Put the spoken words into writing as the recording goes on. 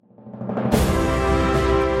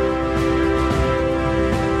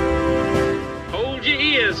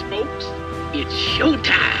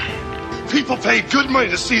People pay good money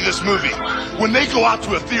to see this movie. When they go out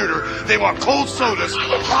to a theater, they want cold sodas,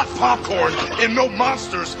 hot popcorn, and no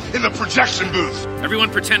monsters in the projection booth. Everyone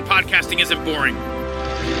pretend podcasting isn't boring.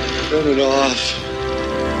 Turn it off.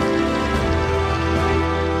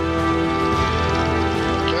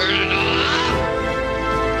 Turn it off.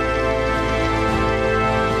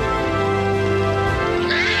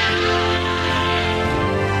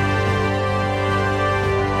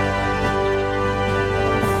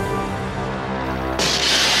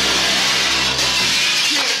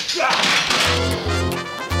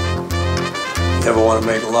 You ever want to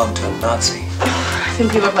make love to a Nazi? I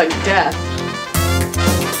think you look like Death.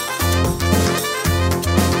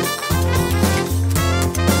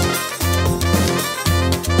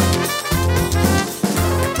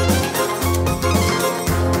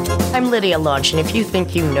 I'm Lydia Lunch, and if you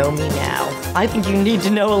think you know me now, I think you need to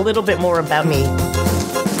know a little bit more about me.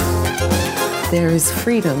 There is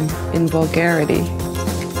freedom in vulgarity.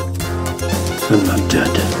 I'm not dead.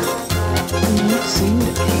 You seem to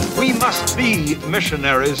be. We must be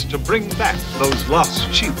missionaries to bring back those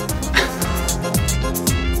lost sheep.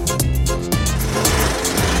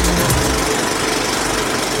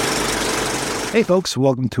 Hey folks,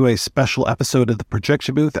 welcome to a special episode of the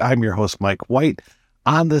Projection Booth. I'm your host, Mike White.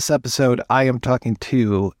 On this episode, I am talking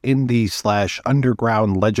to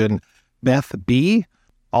indie/underground legend Beth B,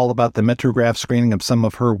 all about the Metrograph screening of some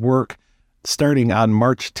of her work. Starting on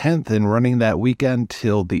March 10th and running that weekend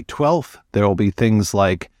till the 12th, there will be things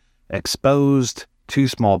like Exposed, Two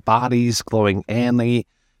Small Bodies, Glowing Annie,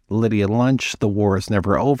 Lydia Lunch, The War Is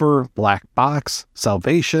Never Over, Black Box,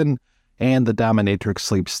 Salvation, and The Dominatrix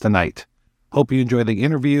Sleeps Tonight. Hope you enjoy the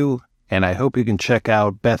interview, and I hope you can check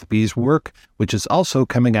out Beth B's work, which is also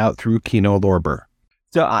coming out through Kino Lorber.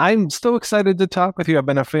 So I'm so excited to talk with you. I've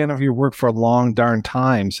been a fan of your work for a long darn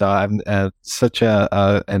time, so I'm such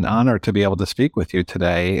an honor to be able to speak with you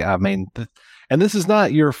today. I mean, and this is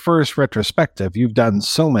not your first retrospective. You've done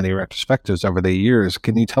so many retrospectives over the years.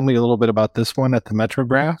 Can you tell me a little bit about this one at the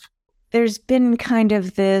Metrograph? There's been kind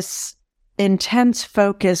of this intense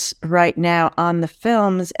focus right now on the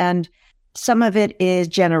films, and some of it is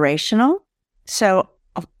generational. So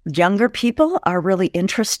younger people are really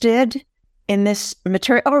interested in this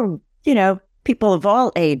material, or, you know, people of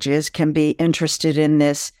all ages can be interested in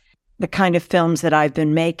this, the kind of films that I've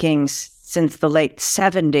been making since the late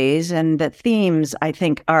 70s. And the themes, I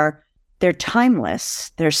think, they're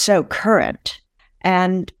timeless. They're so current.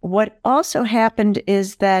 And what also happened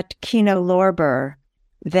is that Kino Lorber,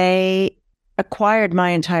 they acquired my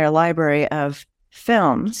entire library of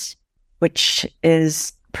films, which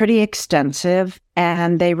is pretty extensive,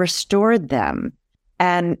 and they restored them.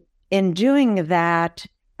 And in doing that,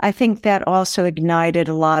 I think that also ignited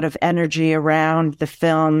a lot of energy around the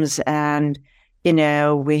films. And, you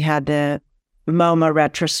know, we had the MoMA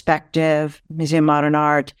retrospective, Museum of Modern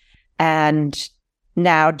Art, and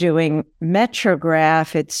now doing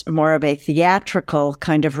Metrograph, it's more of a theatrical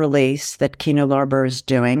kind of release that Kino Lorber is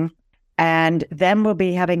doing. And then we'll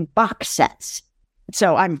be having box sets.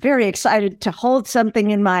 So I'm very excited to hold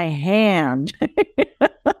something in my hand.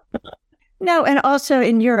 No, and also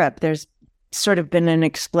in Europe, there's sort of been an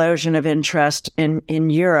explosion of interest in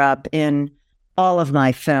Europe in all of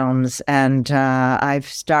my films. And I've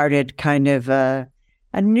started kind of a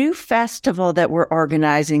new festival that we're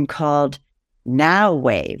organizing called Now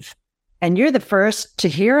Wave. And you're the first to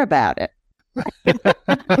hear about it.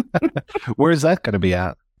 Where's that going to be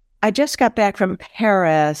at? I just got back from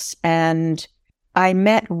Paris, and I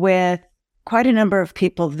met with quite a number of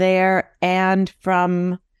people there, and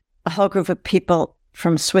from a whole group of people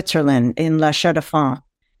from Switzerland in La Chaux-de-Fonds,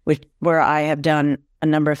 where I have done a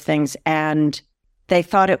number of things. And they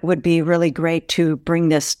thought it would be really great to bring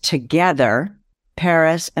this together,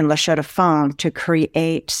 Paris and La Chaux-de-Fonds, to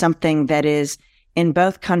create something that is in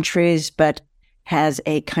both countries, but has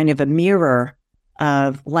a kind of a mirror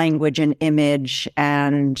of language and image.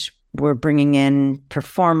 And we're bringing in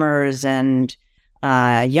performers and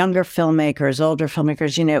younger filmmakers, older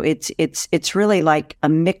filmmakers. You know, it's really like a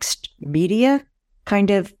mixed media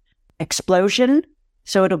kind of explosion.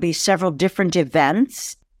 So it'll be several different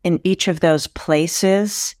events in each of those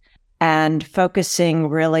places, and focusing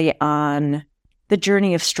really on the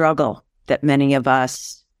journey of struggle that many of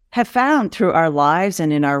us have found through our lives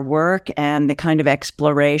and in our work, and the kind of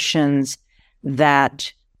explorations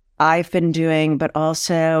that I've been doing, but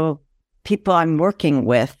also people I'm working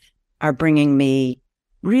with are bringing me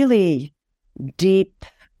really deep,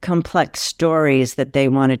 complex stories that they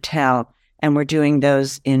want to tell. And we're doing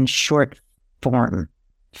those in short form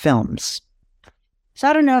films. So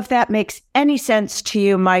I don't know if that makes any sense to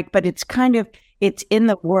you, Mike, but it's kind of, it's in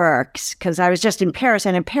the works because I was just in Paris,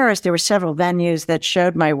 and in Paris there were several venues that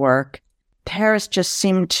showed my work. Paris just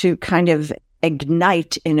seemed to kind of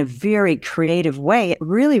ignite in a very creative way. It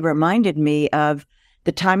really reminded me of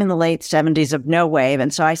the time in the late 70s of no wave.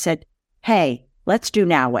 And so I said, hey, let's do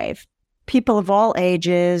now wave. People of all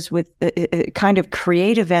ages with a kind of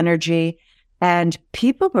creative energy. And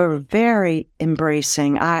people were very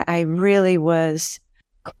embracing. I really was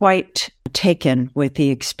quite taken with the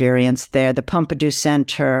experience there. The Pompidou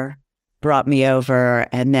Center brought me over.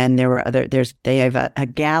 And then there were they have a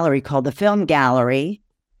gallery called the Film Gallery,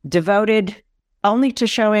 devoted only to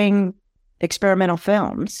showing experimental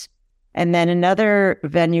films. And then another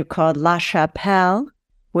venue called La Chapelle,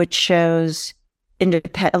 which shows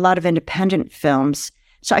a lot of independent films.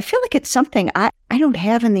 So I feel like it's something I don't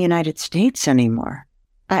have in the United States anymore.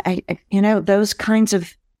 I those kinds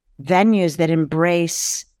of venues that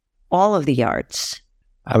embrace all of the arts.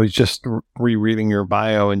 I was just rereading your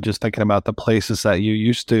bio and just thinking about the places that you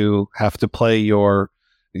used to have to play your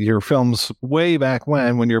films way back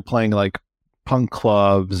when you're playing like punk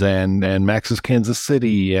clubs and Max's Kansas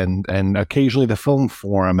City and occasionally the Film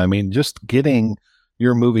Forum. I mean, just getting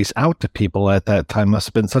your movies out to people at that time must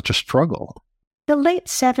have been such a struggle. The late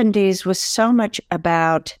 70s was so much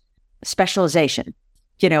about specialization.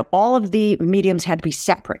 All of the mediums had to be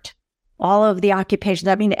separate. All of the occupations,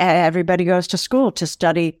 I mean, everybody goes to school to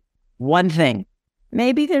study one thing.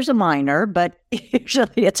 Maybe there's a minor, but usually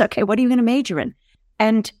it's okay. What are you going to major in?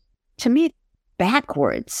 And to me,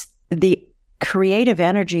 backwards, the creative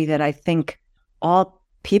energy that I think all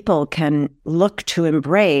people can look to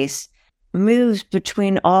embrace moves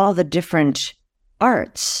between all the different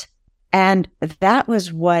arts. And that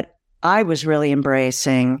was what I was really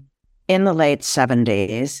embracing in the late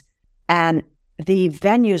 70s. And the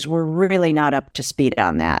venues were really not up to speed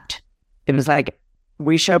on that. It was like,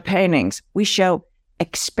 we show paintings, we show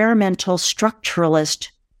experimental structuralist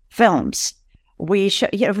films. We show,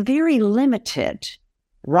 very limited.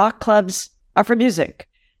 Rock clubs are for music.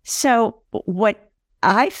 So what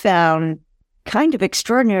I found kind of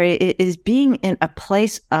extraordinary is being in a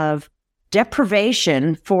place of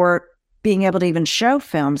deprivation for being able to even show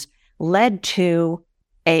films led to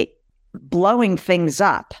a blowing things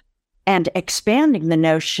up and expanding the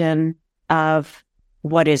notion of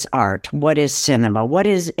what is art, what is cinema, what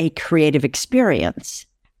is a creative experience.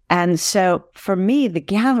 And so for me, the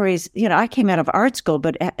galleries, I came out of art school,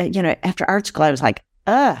 but, after art school, I was like,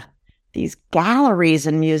 these galleries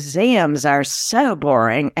and museums are so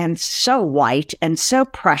boring and so white and so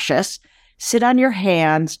precious. Sit on your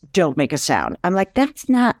hands, don't make a sound. I'm like, that's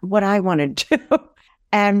not what I want to do.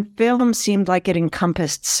 And film seemed like it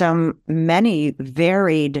encompassed so many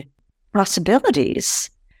varied possibilities.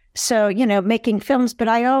 So, making films, but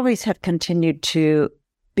I always have continued to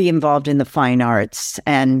be involved in the fine arts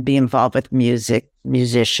and be involved with music,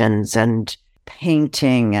 musicians, and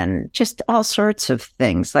painting, and just all sorts of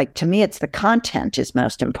things. Like, to me, it's the content is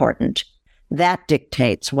most important. That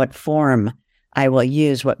dictates what form I will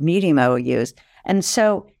use, what medium I will use. And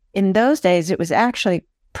so in those days, it was actually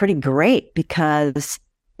pretty great because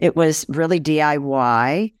it was really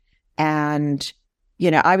DIY. And,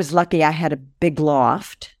 I was lucky I had a big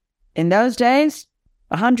loft. In those days,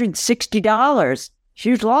 $160,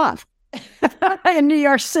 huge loft in New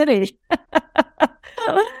York City.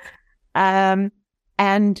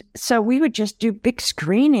 And so we would just do big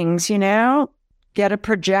screenings, get a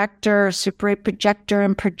projector, Super 8 projector,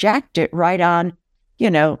 and project it right on,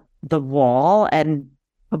 the wall. And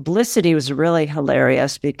publicity was really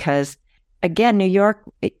hilarious because, again, New York,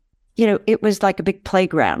 it was like a big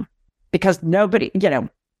playground because nobody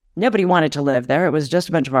wanted to live there. It was just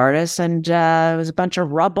a bunch of artists, and it was a bunch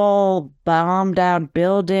of rubble, bombed out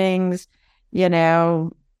buildings,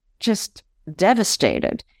 just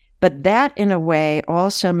devastated. But that, in a way,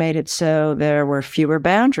 also made it so there were fewer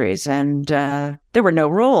boundaries and there were no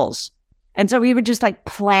rules. And so we would just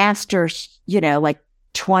plaster, like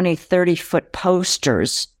 20, 30-foot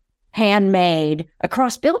posters, handmade,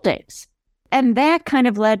 across buildings. And that kind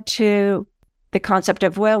of led to the concept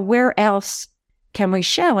of, well, where else can we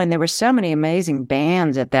show? And there were so many amazing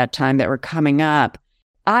bands at that time that were coming up.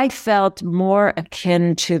 I felt more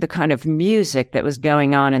akin to the kind of music that was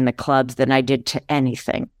going on in the clubs than I did to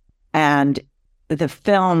anything. And the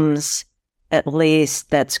films, at least,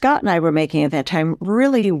 that Scott and I were making at that time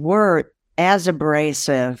really were as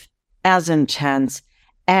abrasive, as intense,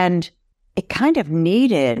 and it kind of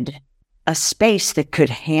needed a space that could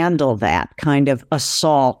handle that kind of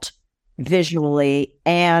assault visually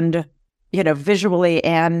and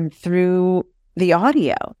through the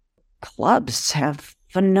audio. Clubs have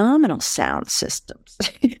phenomenal sound systems.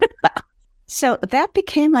 So that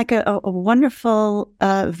became like a wonderful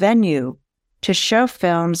venue to show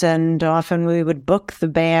films. And often we would book the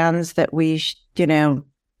bands that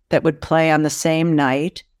that would play on the same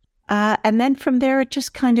night. And then from there, it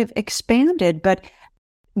just kind of expanded. But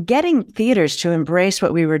getting theaters to embrace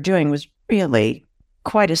what we were doing was really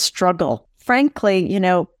quite a struggle. Frankly,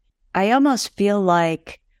 I almost feel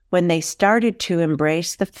like when they started to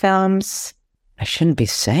embrace the films, I shouldn't be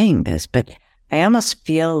saying this, but I almost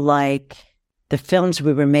feel like the films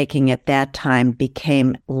we were making at that time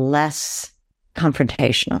became less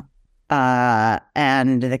confrontational.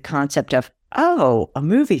 And the concept of, a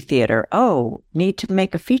movie theater. Need to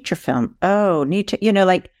make a feature film. Need to,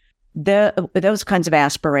 like those kinds of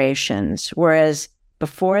aspirations. Whereas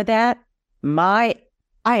before that, I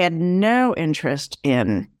had no interest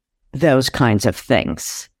in those kinds of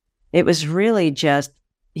things. It was really just,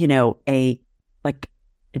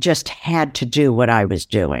 just had to do what I was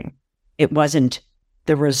doing. It wasn't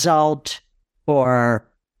the result or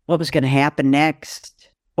what was going to happen next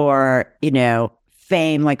or,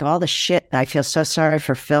 fame, like all the shit. I feel so sorry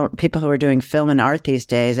for people who are doing film and art these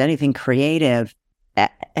days, anything creative,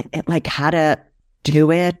 like how to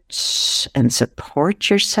do it and support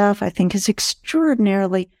yourself, I think is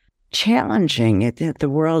extraordinarily challenging in the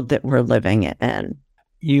world that we're living in.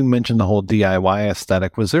 You mentioned the whole DIY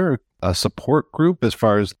aesthetic. Was there a support group as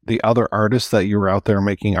far as the other artists that you were out there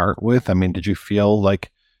making art with? I mean, did you feel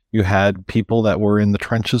like you had people that were in the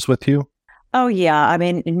trenches with you? Oh, yeah. I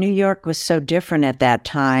mean, New York was so different at that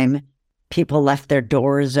time. People left their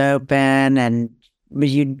doors open and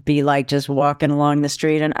you'd be like just walking along the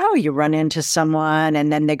street and, you run into someone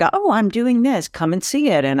and then they go, I'm doing this, come and see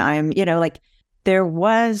it. And I'm, there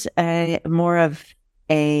was more of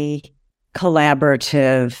a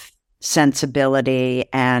collaborative sensibility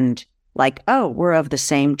and like, we're of the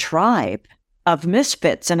same tribe of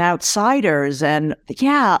misfits and outsiders. And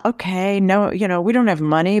no, we don't have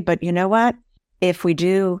money, but you know what? If we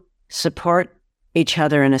do support each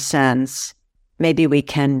other in a sense, maybe we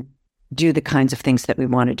can do the kinds of things that we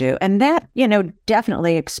want to do. And that,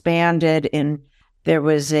 definitely expanded there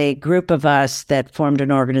was a group of us that formed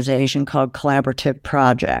an organization called Collaborative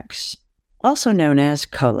Projects, also known as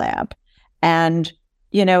Collab. And,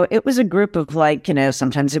 it was a group of like,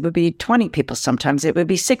 sometimes it would be 20 people, sometimes it would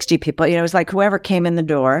be 60 people. It was like whoever came in the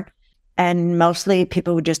door. And mostly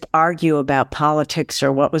people would just argue about politics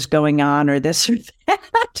or what was going on or this or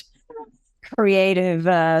that, creative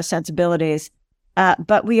sensibilities.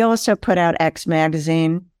 But we also put out X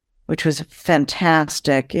Magazine, which was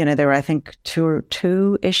fantastic. There were, I think,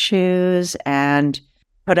 two issues, and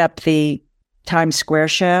put up the Times Square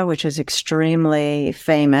show, which is extremely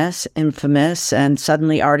famous, infamous, and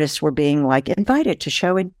suddenly artists were being like invited to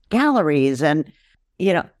show in galleries. And,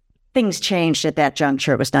 things changed at that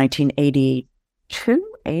juncture. It was 1980,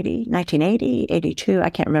 82, I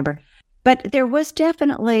can't remember. But there was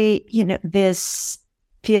definitely, this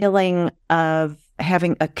feeling of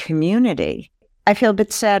having a community. I feel a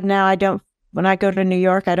bit sad now. When I go to New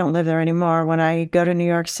York, I don't live there anymore. When I go to New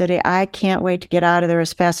York City, I can't wait to get out of there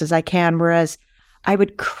as fast as I can. Whereas I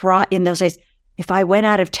would cry in those days. If I went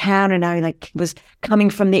out of town and I was coming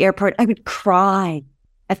from the airport, I would cry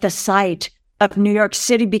at the sight of New York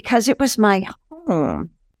City because it was my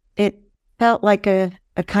home. It felt like a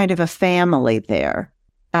kind of a family there.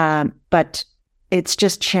 But it's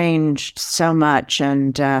just changed so much,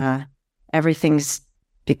 and everything's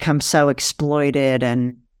become so exploited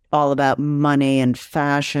and all about money and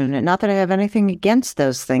fashion. And not that I have anything against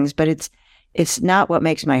those things, but it's not what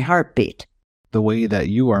makes my heart beat. The way that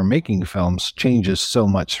you are making films changes so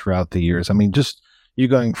much throughout the years. I mean, just you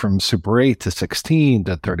going from Super 8 to 16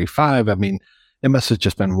 to 35. I mean, it must have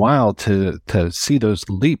just been wild to see those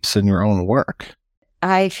leaps in your own work.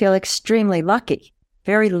 I feel extremely lucky,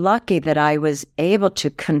 very lucky that I was able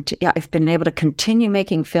to I've been able to continue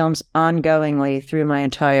making films ongoingly through my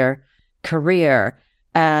entire career.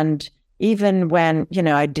 And even when,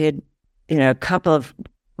 I did, a couple of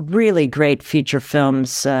really great feature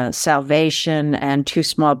films, Salvation and Two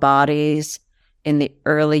Small Bodies in the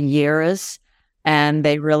early years, and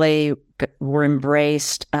they really were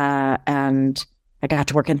embraced. And I got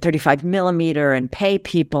to work in 35 millimeter and pay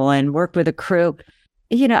people and work with a crew.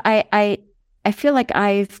 I feel like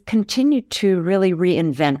I've continued to really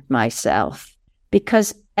reinvent myself,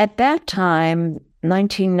 because at that time,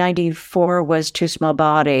 1994 was Two Small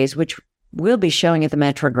Bodies, which we'll be showing at the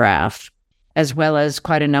Metrograph, as well as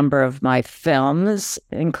quite a number of my films,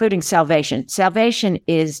 including Salvation. Salvation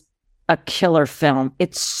is a killer film.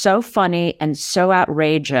 It's so funny and so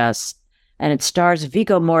outrageous, and it stars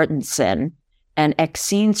Viggo Mortensen and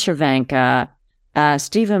Exene Cervenka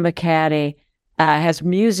Stephen McCaddy, has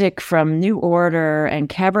music from New Order and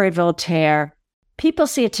Cabaret Voltaire. People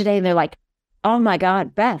see it today and they're like, oh my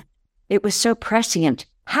God, Beth, it was so prescient.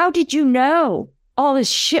 How did you know all this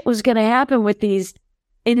shit was going to happen with these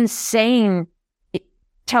insane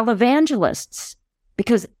televangelists?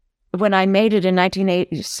 Because when I made it in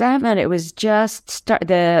 1987, it was just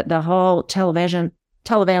the whole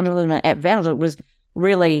televangelism was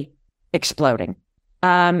really exploding.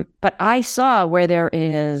 But I saw where there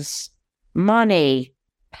is money,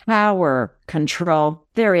 power, control,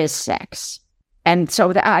 there is sex. And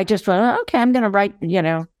so I just went, okay, I'm going to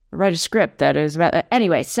write a script that is about that.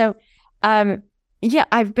 Anyway, so,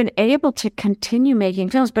 I've been able to continue making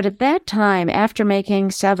films. But at that time, after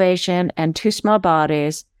making Salvation and Two Small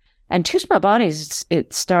Bodies,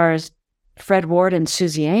 it stars Fred Ward and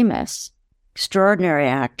Susie Amos, extraordinary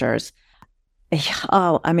actors.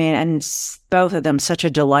 And both of them such a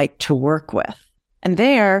delight to work with. And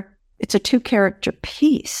there, it's a 2-character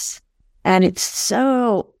piece. And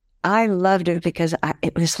I loved it because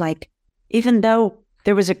it was like, even though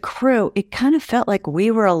there was a crew, it kind of felt like we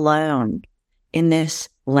were alone in this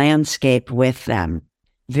landscape with them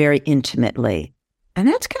very intimately. And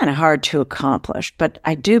that's kind of hard to accomplish, but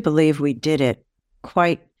I do believe we did it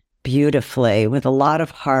quite beautifully with a lot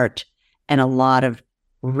of heart and a lot of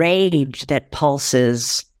rage that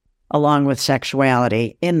pulses along with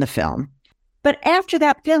sexuality in the film. But after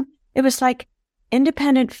that film, it was like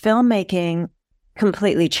independent filmmaking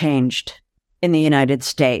completely changed in the United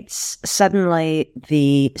States. Suddenly,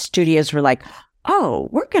 the studios were like, oh,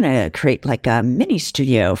 we're going to create like a mini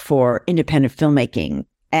studio for independent filmmaking.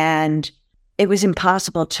 And it was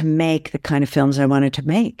impossible to make the kind of films I wanted to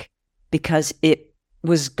make because it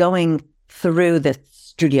was going through the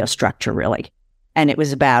studio structure, really. And it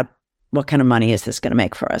was about what kind of money is this going to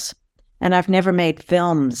make for us? And I've never made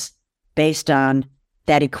films based on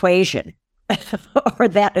that equation or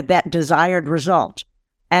that desired result.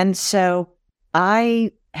 And so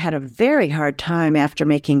I had a very hard time after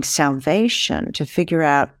making Salvation to figure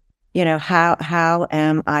out, how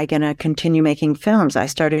am I going to continue making films? I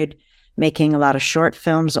started making a lot of short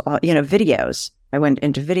films, videos. I went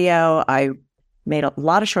into video. I made a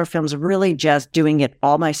lot of short films, really just doing it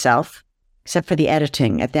all myself, except for the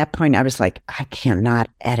editing. At that point, I was like, I cannot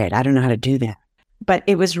edit. I don't know how to do that. But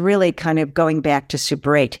it was really kind of going back to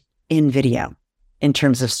Super 8 in video in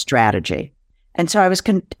terms of strategy. And so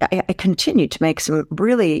I continued to make some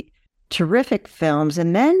really terrific films.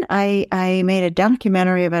 And then I made a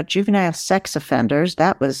documentary about juvenile sex offenders.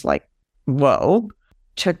 That was like, whoa.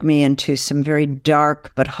 Took me into some very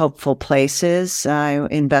dark but hopeful places. I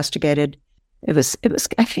investigated. It was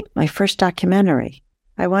I think my first documentary.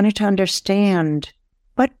 I wanted to understand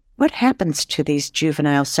what happens to these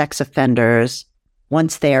juvenile sex offenders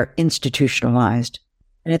once they are institutionalized.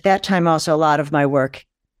 And at that time, also a lot of my work,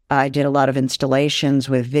 I did a lot of installations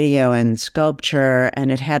with video and sculpture,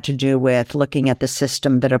 and it had to do with looking at the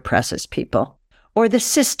system that oppresses people. Or the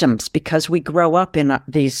systems, because we grow up in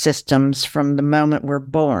these systems from the moment we're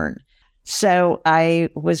born. So I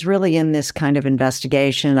was really in this kind of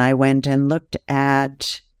investigation. I went and looked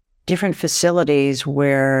at different facilities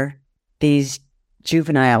where these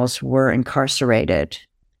juveniles were incarcerated.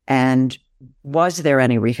 And was there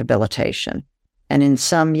any rehabilitation? And in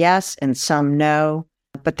some, yes, and some, no.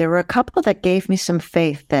 But there were a couple that gave me some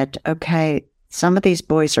faith that, okay, some of these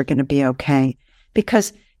boys are going to be okay.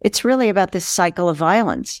 Because it's really about this cycle of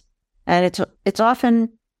violence. And it's often,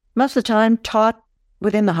 most of the time, taught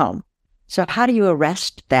within the home. So how do you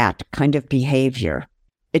arrest that kind of behavior?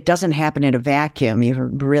 It doesn't happen in a vacuum. You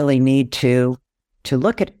really need to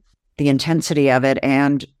look at the intensity of it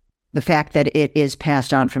and the fact that it is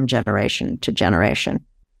passed on from generation to generation.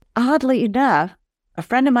 Oddly enough, a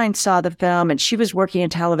friend of mine saw the film and she was working in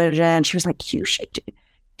television and she was like, you should do.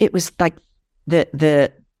 It was like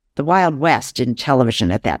the Wild West in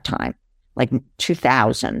television at that time, like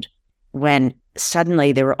 2000, when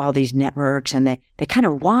suddenly there were all these networks and they kind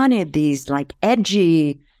of wanted these like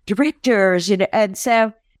edgy directors, and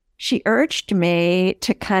so she urged me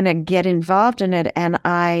to kind of get involved in it. And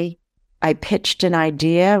I pitched an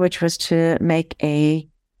idea, which was to make a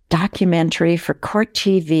documentary for Court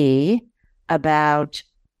TV about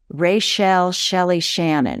Rachel Shelley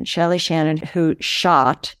Shannon, who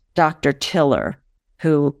shot Dr. Tiller,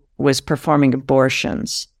 who was performing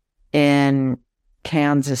abortions in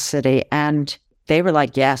Kansas City. And they were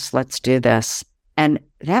like, yes, let's do this. And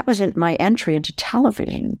that wasn't my entry into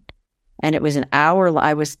television. And it was an hour,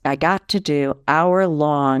 I got to do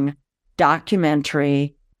hour-long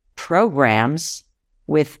documentary programs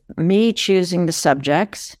with me choosing the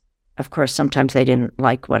subjects Of course, sometimes they didn't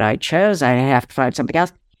like what I chose. I have to find something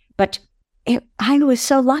else. But I was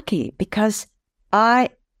so lucky because I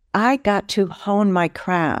got to hone my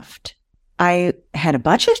craft. I had a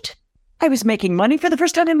budget. I was making money for the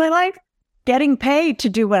first time in my life, getting paid to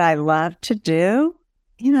do what I love to do.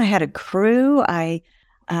 I had a crew. I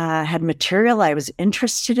had material I was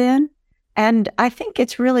interested in. And I think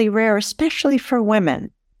it's really rare, especially for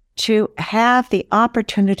women, to have the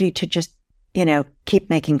opportunity to just, keep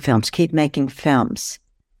making films.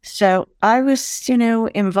 So I was,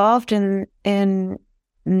 involved in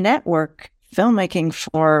network filmmaking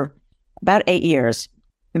for about 8 years.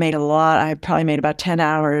 I probably made about 10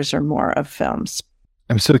 hours or more of films.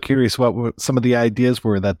 I'm so curious what some of the ideas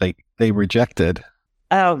were that they rejected.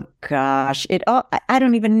 Oh, gosh. I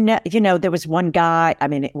don't even know. There was one guy,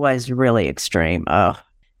 it was really extreme.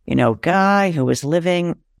 Guy who was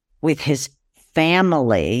living with his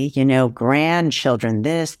family, grandchildren,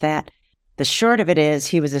 this, that. The short of it is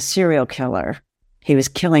he was a serial killer. He was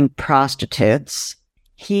killing prostitutes.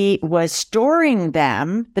 He was storing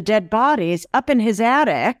them, the dead bodies, up in his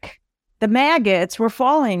attic. The maggots were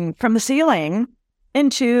falling from the ceiling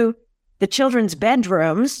into the children's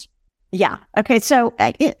bedrooms. Yeah. Okay. So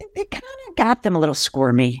it kind of got them a little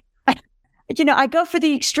squirmy. I go for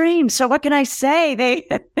the extremes. So what can I say?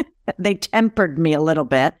 They tempered me a little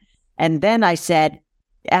bit. And then I said,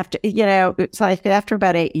 it's like after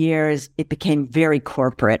about 8 years, it became very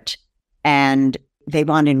corporate and they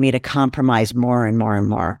wanted me to compromise more and more and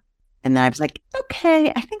more. And then I was like,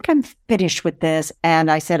 okay, I think I'm finished with this. And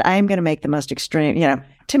I said, I am going to make the most extreme,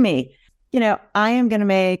 to me, I am going to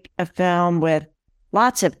make a film with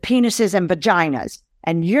lots of penises and vaginas.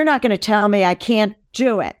 And you're not going to tell me I can't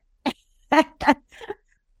do it.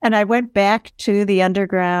 And I went back to the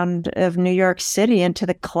underground of New York City into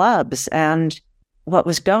the clubs and what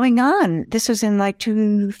was going on. This was in like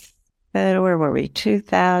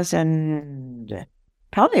 2000,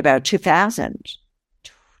 probably about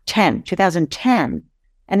 2010.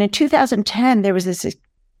 And in 2010, there was this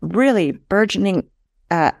really burgeoning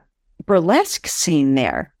burlesque scene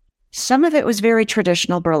there. Some of it was very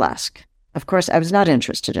traditional burlesque. Of course, I was not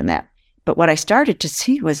interested in that. But what I started to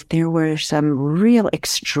see was there were some real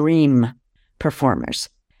extreme performers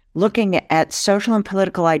looking at social and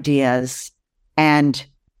political ideas and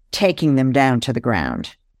taking them down to the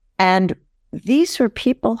ground. And these were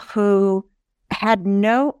people who had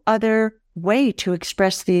no other way to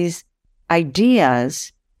express these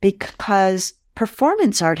ideas because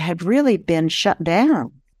performance art had really been shut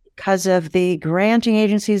down because of the granting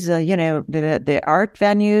agencies. The art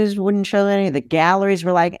venues wouldn't show any. The galleries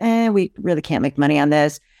were like, we really can't make money on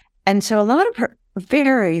this. And so a lot of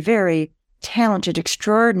very, very talented,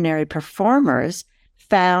 extraordinary performers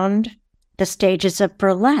found the stages of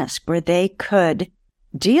burlesque where they could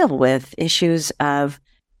deal with issues of,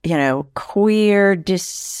 queer,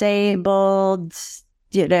 disabled,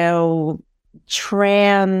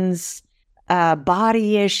 trans,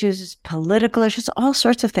 body issues, political issues, all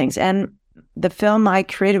sorts of things. And the film I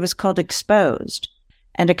created was called Exposed.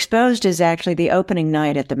 And Exposed is actually the opening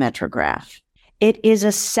night at the Metrograph. It is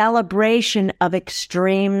a celebration of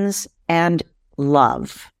extremes and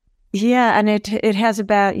love. Yeah, and it has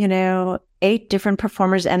about, 8 different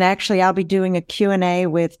performers. And actually, I'll be doing a Q&A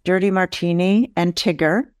with Dirty Martini and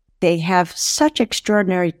Tigger. They have such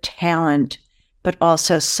extraordinary talent, but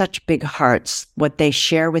also such big hearts, what they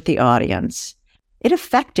share with the audience. It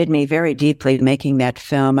affected me very deeply making that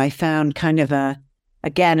film. I found kind of a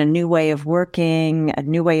new way of working, a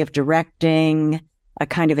new way of directing, a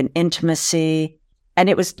kind of an intimacy. And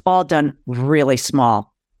it was all done really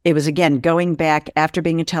small. It was, again, going back, after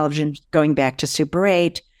being in television, going back to Super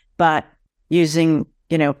 8, but using,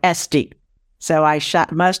 SD. So I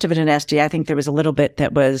shot most of it in SD. I think there was a little bit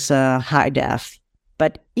that was high def.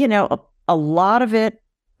 But, a lot of it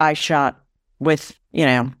I shot with,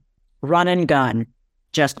 run and gun,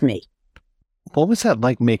 just me. What was that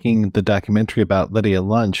like making the documentary about Lydia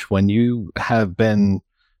Lunch when you have been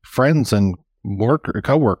friends and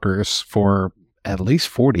co-workers for at least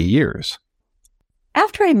 40 years?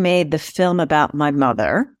 After I made the film about my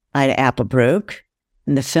mother, Ida Appelbrug,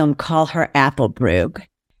 and the film Call Her Appelbrug,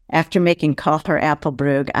 after making Call Her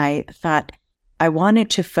Appelbrug, I thought I wanted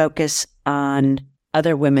to focus on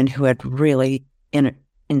other women who had really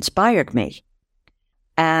inspired me.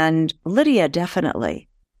 And Lydia definitely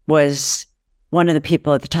was one of the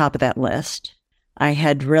people at the top of that list. I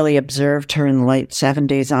had really observed her in the late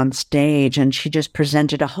 70s on stage, and she just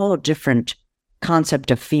presented a whole different concept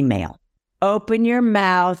of female. Open your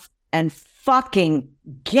mouth and fucking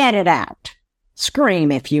get it out.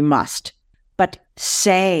 Scream if you must, but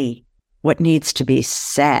say what needs to be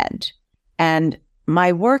said. And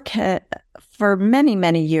my work for many,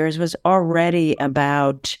 many years was already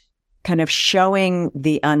about kind of showing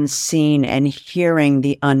the unseen and hearing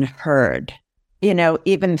the unheard,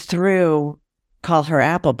 even through Call Her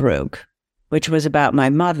Applebrug, which was about my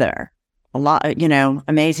mother. A lot,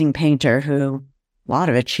 amazing painter who, a lot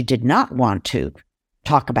of it she did not want to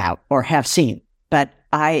talk about or have seen. But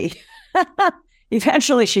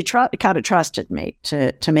eventually she kind of trusted me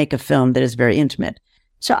to make a film that is very intimate.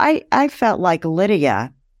 So I felt like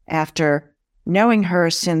Lydia, after knowing her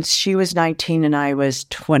since she was 19 and I was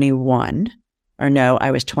 21, or no,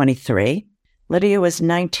 I was 23. Lydia was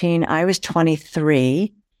 19, I was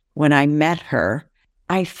 23 when I met her.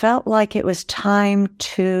 I felt like it was time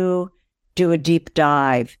to do a deep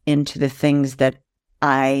dive into the things that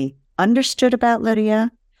I understood about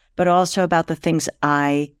Lydia, but also about the things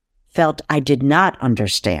I felt I did not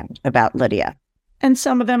understand about Lydia. And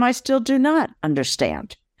some of them I still do not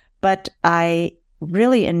understand. But I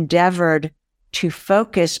really endeavored to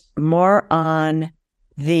focus more on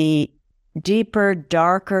the deeper,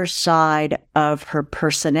 darker side of her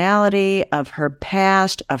personality, of her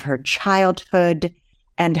past, of her childhood,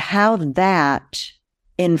 and how that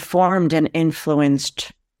informed and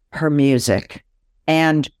influenced her music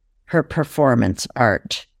and her performance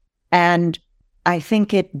art. And I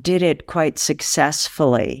think it did it quite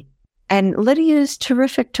successfully. And Lydia is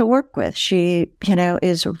terrific to work with. She,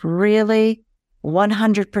 is really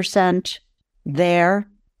 100% there.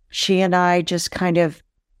 She and I just kind of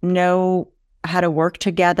know how to work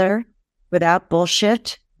together without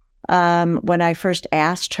bullshit. When I first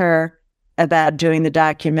asked her about doing the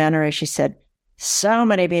documentary, she said, so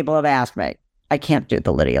many people have asked me. I can't do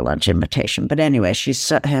the Lydia Lunch invitation, but anyway, she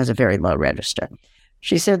has a very low register.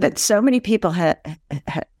 She said that so many people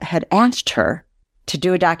had asked her to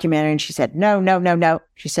do a documentary, and she said, no.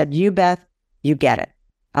 She said, you, Beth, you get it.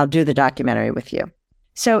 I'll do the documentary with you.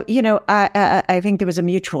 So, I think there was a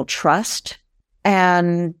mutual trust,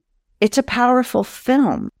 and it's a powerful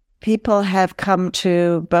film. People have come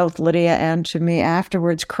to both Lydia and to me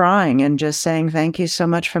afterwards crying and just saying, thank you so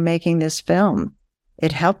much for making this film.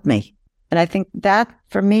 It helped me. And I think that,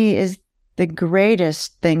 for me, is the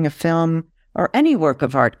greatest thing a film or any work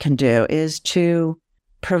of art can do, is to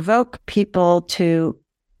provoke people to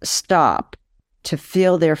stop, to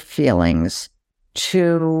feel their feelings,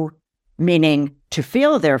 to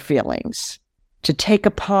feel their feelings, to take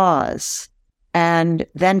a pause, and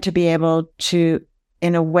then to be able to,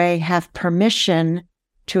 in a way, have permission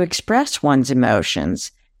to express one's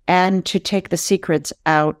emotions and to take the secrets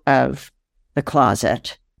out of the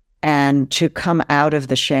closet and to come out of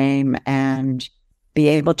the shame and be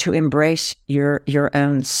able to embrace your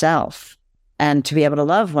own self and to be able to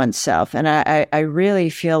love oneself. And I really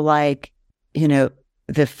feel like,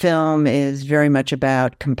 the film is very much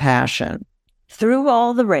about compassion. Through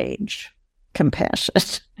all the rage, compassion.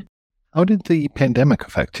 How did the pandemic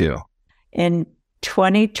affect you? In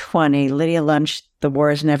 2020, Lydia Lunch, The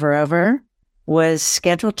War is Never Over, was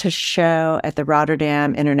scheduled to show at the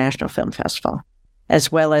Rotterdam International Film Festival,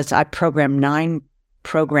 as well as I programmed 9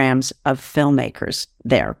 programs of filmmakers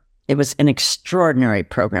there. It was an extraordinary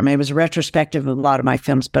program. It was a retrospective of a lot of my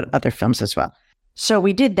films, but other films as well. So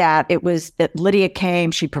we did that. It was that Lydia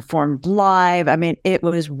came, she performed live. I mean, it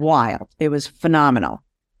was wild. It was phenomenal.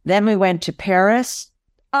 Then we went to Paris.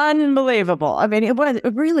 Unbelievable. I mean, it was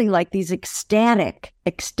really like these ecstatic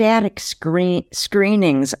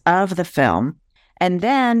screenings of the film. And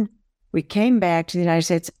then we came back to the United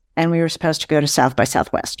States and we were supposed to go to South by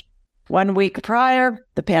Southwest. 1 week prior,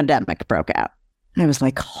 the pandemic broke out. I was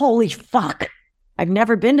like, holy fuck. I've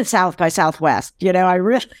never been to South by Southwest. I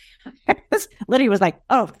really, Lydia was like,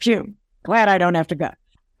 oh, phew, glad I don't have to go.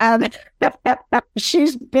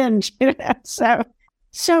 She's been,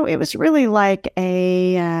 so it was really like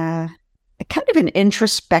a kind of an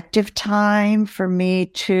introspective time for me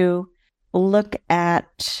to look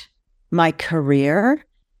at my career,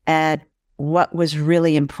 at what was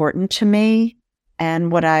really important to me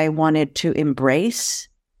and what I wanted to embrace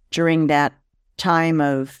during that time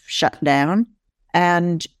of shutdown.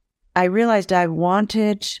 And I realized I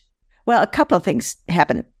wanted, a couple of things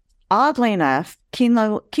happened. Oddly enough,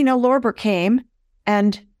 Kino Lorber came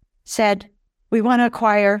and said, we want to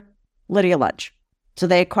acquire Lydia Lunch. So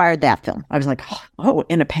they acquired that film. I was like, oh,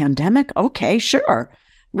 in a pandemic? Okay, sure.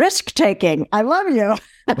 Risk-taking. I love you.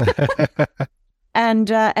 And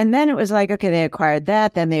then it was like, okay, they acquired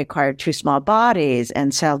that. Then they acquired Two Small Bodies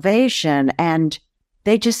and Salvation. And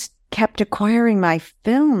they just kept acquiring my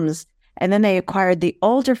films. And then they acquired the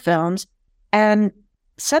older films. And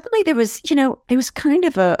suddenly there was kind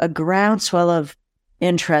of a groundswell of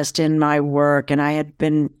interest in my work, and I had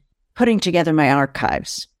been putting together my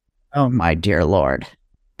archives. Oh, my dear Lord.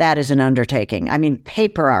 That is an undertaking. I mean,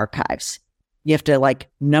 paper archives. You have to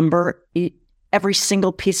number every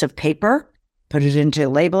single piece of paper,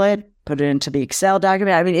 label it, put it into the Excel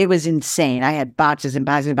document. I mean, it was insane. I had boxes and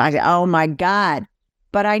boxes and boxes. Oh my God.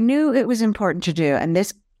 But I knew it was important to do. And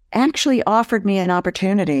this actually offered me an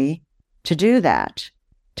opportunity to do that,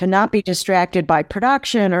 to not be distracted by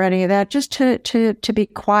production or any of that, just to be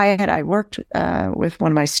quiet. I worked with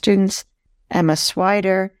one of my students, Emma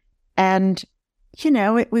Swider, and,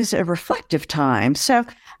 it was a reflective time. So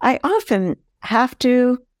I often have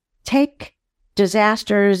to take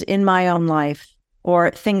disasters in my own life,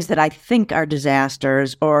 or things that I think are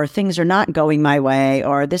disasters, or things are not going my way,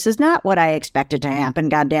 or this is not what I expected to happen,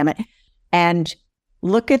 God damn it, and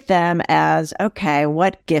look at them as, okay,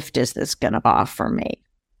 what gift is this going to offer me?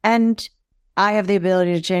 And I have the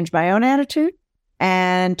ability to change my own attitude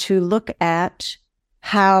and to look at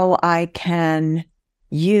how I can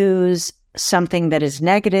use something that is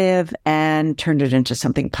negative and turn it into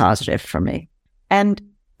something positive for me. And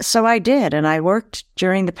so I did, and I worked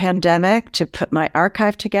during the pandemic to put my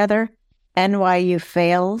archive together. NYU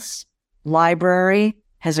Fails Library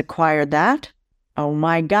has acquired that. Oh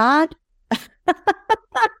my God.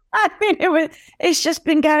 I mean, it's just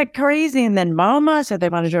been kind of crazy. And then MoMA said they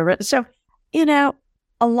wanted to do it. So,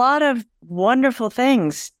 a lot of wonderful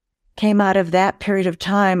things came out of that period of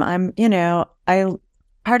time.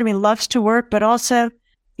 Part of me loves to work, but also,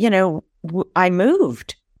 I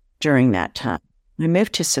moved during that time. I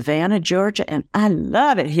moved to Savannah, Georgia, and I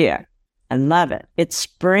love it here. I love it. It's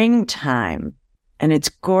springtime, and it's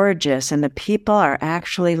gorgeous, and the people are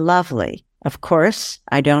actually lovely. Of course,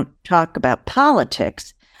 I don't talk about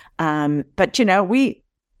politics, but,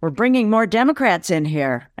 we're bringing more Democrats in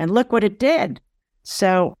here, and look what it did.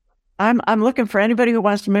 So I'm looking for anybody who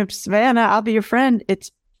wants to move to Savannah. I'll be your friend.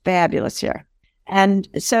 It's fabulous here. And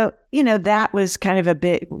so, that was kind of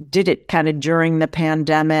did it kind of during the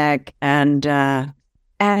pandemic, and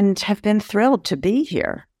have been thrilled to be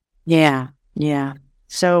here. Yeah.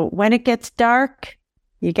 So when it gets dark,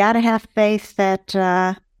 you got to have faith that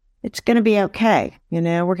it's going to be okay.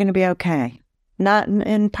 We're going to be okay. Not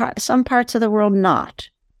in some parts of the world, not.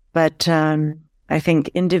 But I think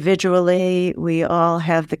individually, we all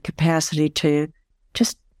have the capacity to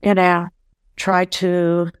just, try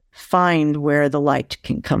to find where the light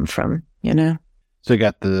can come from, So you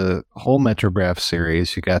got the whole Metrograph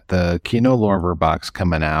series, you got the Kino Lorber box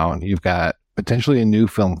coming out, you've got potentially a new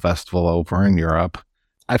film festival over in Europe.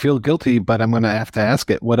 I feel guilty, but I'm going to have to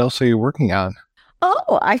ask it. What else are you working on?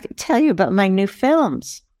 Oh, I can tell you about my new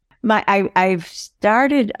films. I've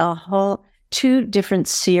started two different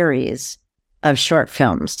series of short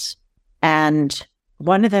films, and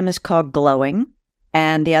one of them is called Glowing,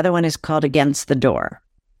 and the other one is called Against the Door.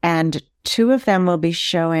 And two of them will be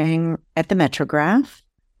showing at the Metrograph.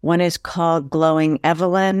 One is called Glowing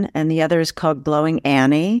Evelyn, and the other is called Glowing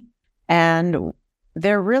Annie. And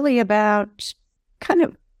they're really about kind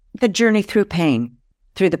of the journey through pain,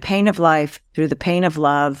 through the pain of life, through the pain of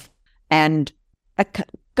love, and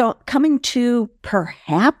coming to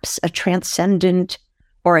perhaps a transcendent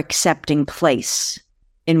or accepting place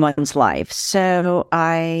in one's life. So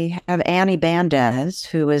I have Annie Bandes,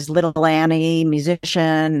 who is Little Annie,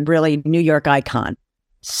 musician, really New York icon.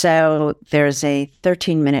 So there's a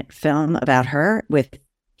 13-minute film about her with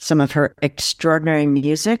some of her extraordinary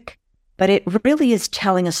music, but it really is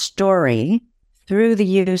telling a story through the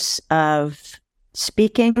use of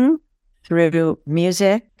speaking, through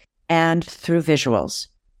music, and through visuals.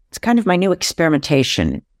 It's kind of my new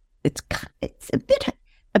experimentation. It's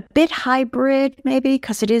a bit hybrid, maybe,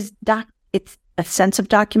 because it's a sense of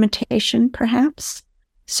documentation, perhaps.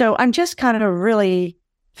 So I'm just kind of really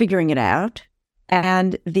figuring it out.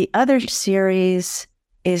 And the other series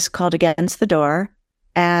is called Against the Door.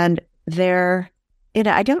 And they're,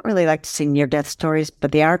 I don't really like to see near-death stories,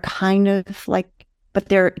 but they are kind of but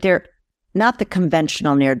they're not the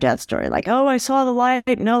conventional near-death story. Like, oh, I saw the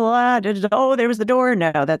light, no light, oh, there was the door.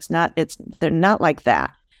 No, they're not like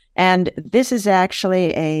that. And this is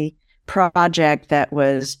actually a project that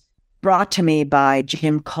was brought to me by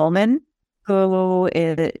Jim Coleman,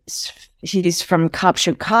 he's from Cop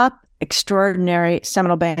Shoot Cop, extraordinary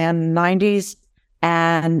seminal band, 90s.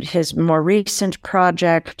 And his more recent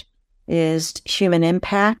project is Human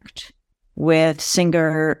Impact with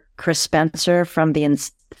singer Chris Spencer from the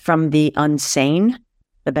Unsane,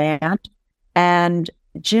 the band. And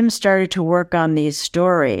Jim started to work on these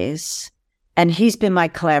stories, and he's been my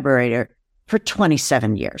collaborator for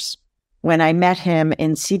 27 years. When I met him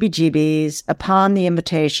in CBGB's upon the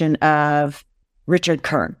invitation of Richard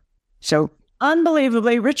Kern. So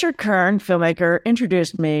unbelievably, Richard Kern, filmmaker,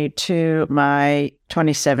 introduced me to my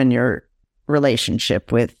 27-year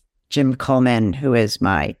relationship with Jim Coleman, who is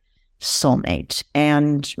my soulmate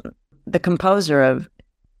and the composer of,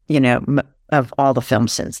 of all the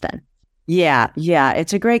films since then. Yeah.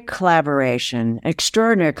 It's a great collaboration,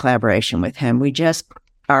 extraordinary collaboration with him. We just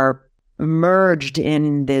are merged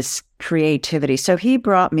in this creativity. So he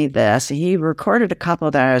brought me this. He recorded a couple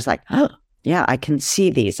that I was like, oh, yeah, I can see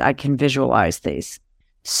these. I can visualize these.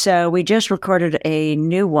 So we just recorded a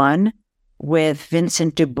new one with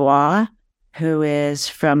Vincent Dubois, who is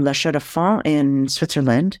from La Chaux-de-Fonds in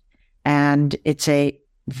Switzerland. And it's a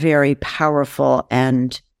very powerful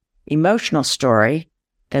and emotional story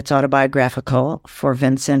that's autobiographical for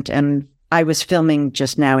Vincent. And I was filming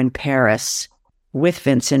just now in Paris with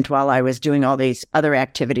Vincent while I was doing all these other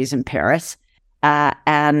activities in Paris.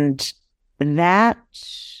 And that,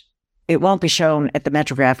 it won't be shown at the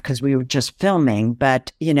Metrograph because we were just filming,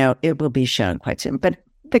 but, it will be shown quite soon. But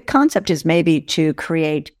the concept is maybe to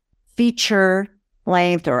create feature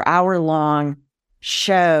length or hour-long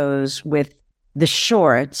shows with the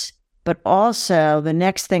shorts, but also the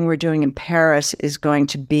next thing we're doing in Paris is going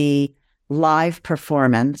to be live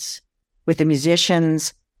performance with the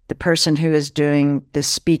musicians, the person who is doing the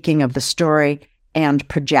speaking of the story, and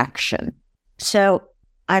projection. So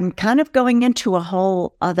I'm kind of going into a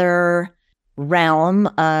whole other realm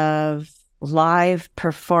of live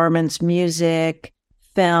performance, music,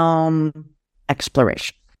 film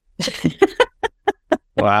exploration.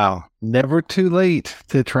 Wow. Never too late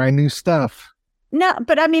to try new stuff. No,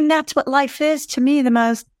 but I mean, that's what life is to me. The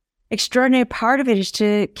most extraordinary part of it is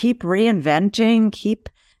to keep reinventing, keep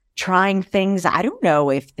trying things. I don't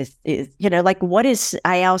know if this is, what is,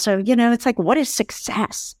 it's like, what is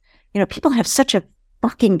success? People have such a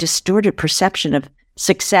fucking distorted perception of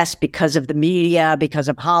success because of the media, because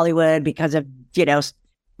of Hollywood, because of,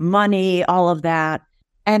 money, all of that.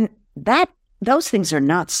 And those things are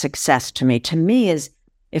not success to me. To me is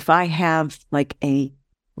if I have like a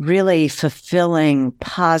really fulfilling,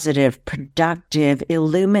 positive, productive,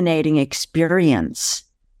 illuminating experience,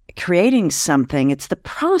 creating something, it's the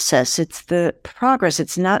process, it's the progress.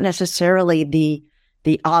 It's not necessarily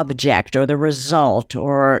the object or the result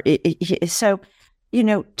so,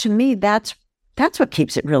 to me, that's what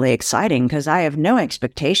keeps it really exciting because I have no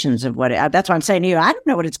expectations of that's why I'm saying to you, I don't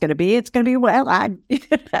know what it's going to be. It's going to be,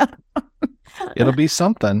 It'll be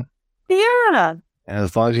something. Yeah. And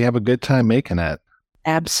as long as you have a good time making it.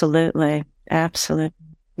 Absolutely.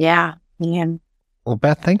 Yeah. Well,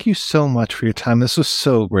 Beth, thank you so much for your time. This was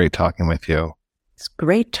so great talking with you. It's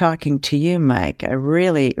great talking to you, Mike. I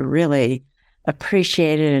really, really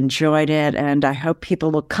appreciated it, enjoyed it, and I hope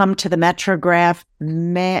people will come to the Metrograph.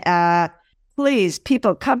 Please,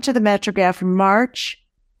 people, come to the Metrograph. March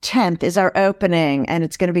 10th is our opening, and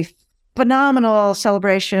it's going to be phenomenal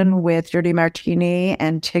celebration with Dirty Martini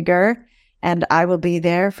and Tigger, and I will be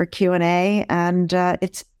there for Q&A, and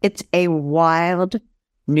it's a wild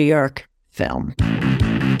New York film.